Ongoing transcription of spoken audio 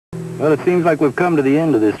Well, it seems like we've come to the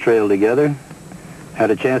end of this trail together. Had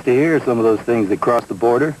a chance to hear some of those things that crossed the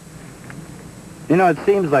border. You know, it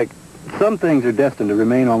seems like some things are destined to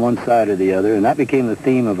remain on one side or the other, and that became the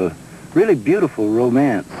theme of a really beautiful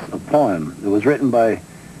romance, a poem that was written by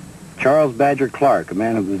Charles Badger Clark, a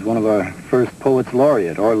man who was one of our first poets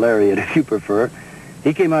laureate, or laureate if you prefer.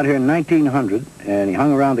 He came out here in 1900, and he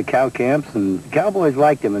hung around the cow camps, and cowboys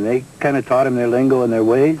liked him, and they kind of taught him their lingo and their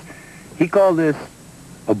ways. He called this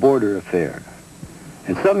a border affair.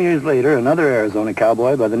 And some years later, another Arizona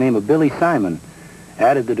cowboy by the name of Billy Simon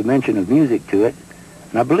added the dimension of music to it,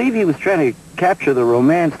 and I believe he was trying to capture the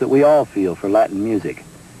romance that we all feel for Latin music.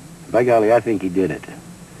 By golly, I think he did it.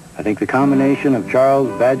 I think the combination of Charles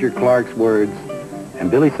Badger Clark's words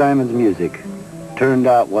and Billy Simon's music turned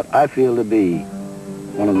out what I feel to be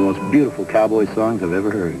one of the most beautiful cowboy songs I've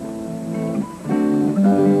ever heard.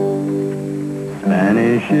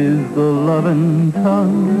 Spanish is the loving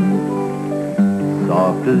tongue,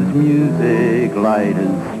 soft as music, light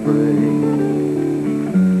as spring.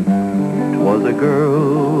 'Twas a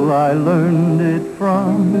girl I learned it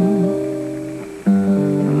from,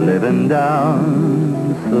 living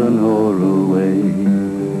down Sonora way.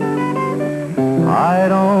 I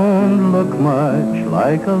don't look much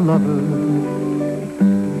like a lover,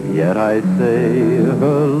 yet I say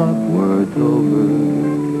her love words over.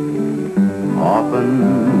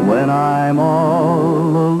 Often when I'm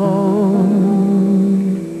all alone,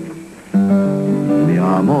 mi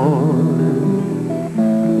amor,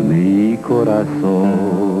 mi corazón.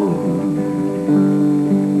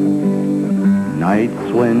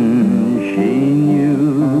 Nights when she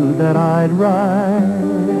knew that I'd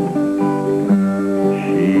ride,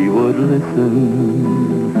 she would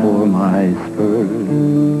listen for my spurs.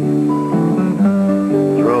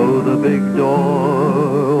 Throw the big door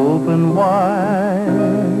open wide,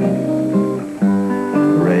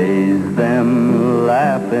 raise them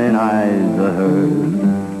laughing eyes of hers.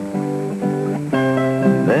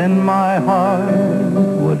 Then my heart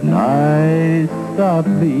would nigh stop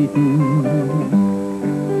beating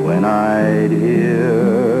when I'd hear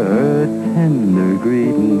her tender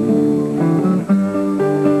greeting,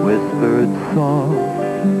 whispered soft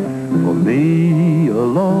for me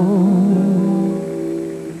alone.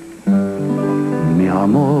 Mi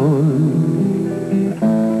amor,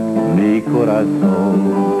 mi corazón.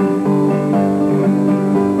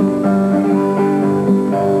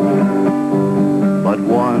 But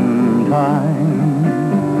one time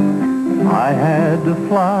I had to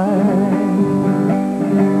fly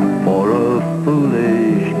for a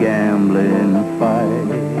foolish gambling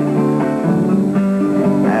fight,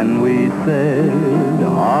 and we said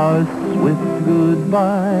our swift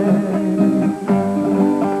goodbye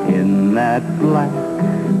in that black,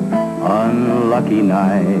 unlucky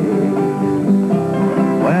night,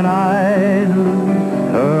 when I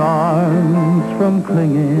loosed her arms from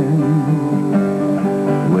clinging.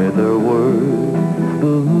 With her words,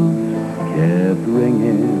 the hoofs kept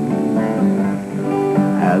ringing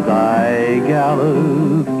as I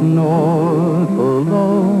galloped north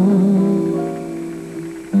alone.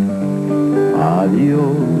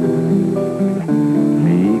 Adios,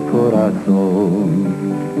 mi corazón.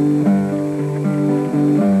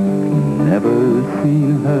 Never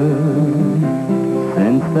seen her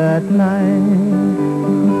since that night.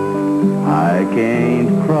 I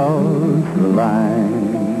can't cross the line,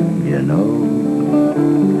 you know.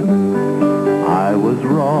 I was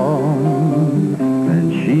wrong and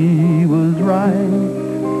she was right.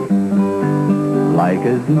 Like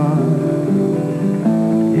as not,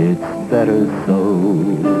 it's better so.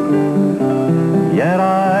 Yet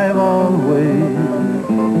I've always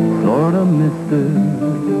sort of missed her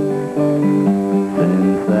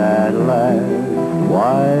since that last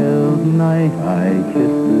wild night I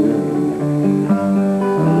kissed her,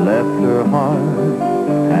 left her heart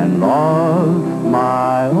and lost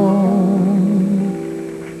my own.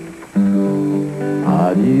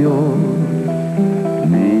 Adios,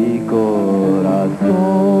 mi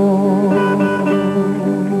corazón.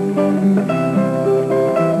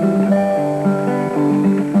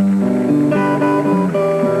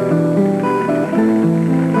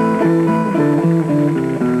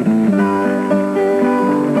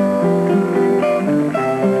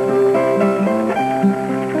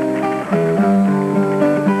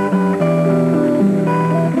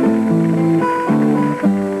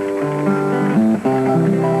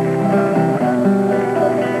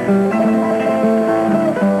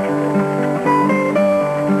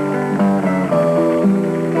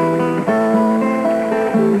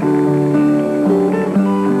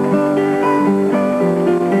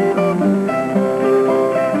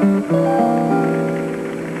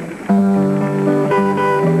 Thank you.